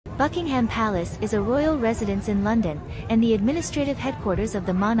Buckingham Palace is a royal residence in London, and the administrative headquarters of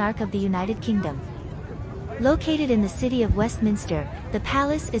the monarch of the United Kingdom. Located in the city of Westminster, the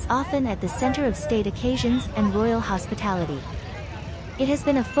palace is often at the center of state occasions and royal hospitality. It has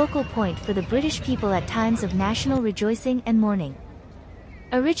been a focal point for the British people at times of national rejoicing and mourning.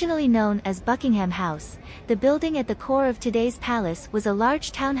 Originally known as Buckingham House, the building at the core of today's palace was a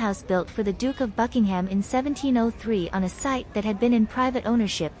large townhouse built for the Duke of Buckingham in 1703 on a site that had been in private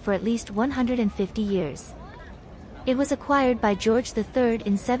ownership for at least 150 years. It was acquired by George III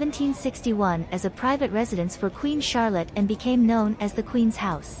in 1761 as a private residence for Queen Charlotte and became known as the Queen's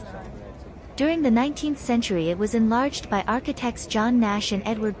House. During the 19th century it was enlarged by architects John Nash and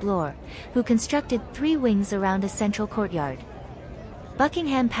Edward Blore, who constructed 3 wings around a central courtyard.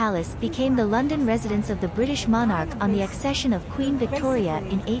 Buckingham Palace became the London residence of the British monarch on the accession of Queen Victoria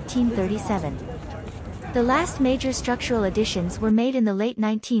in 1837. The last major structural additions were made in the late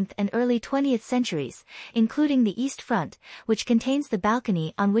 19th and early 20th centuries, including the East Front, which contains the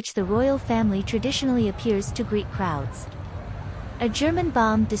balcony on which the royal family traditionally appears to greet crowds. A German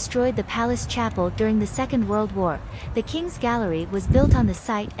bomb destroyed the palace chapel during the Second World War. The King's Gallery was built on the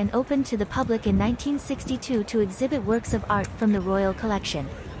site and opened to the public in 1962 to exhibit works of art from the royal collection.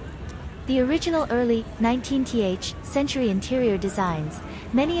 The original early 19th century interior designs,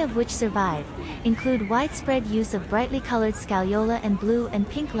 many of which survive, include widespread use of brightly colored scagliola and blue and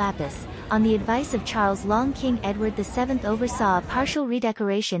pink lapis. On the advice of Charles Long, King Edward VII oversaw a partial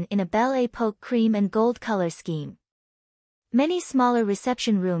redecoration in a Belle Époque cream and gold color scheme. Many smaller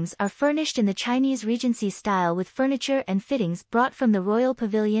reception rooms are furnished in the Chinese Regency style with furniture and fittings brought from the Royal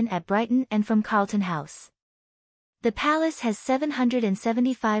Pavilion at Brighton and from Carlton House. The palace has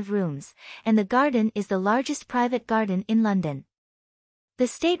 775 rooms, and the garden is the largest private garden in London. The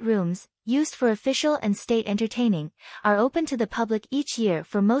state rooms, used for official and state entertaining, are open to the public each year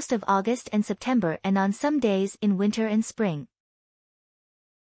for most of August and September and on some days in winter and spring.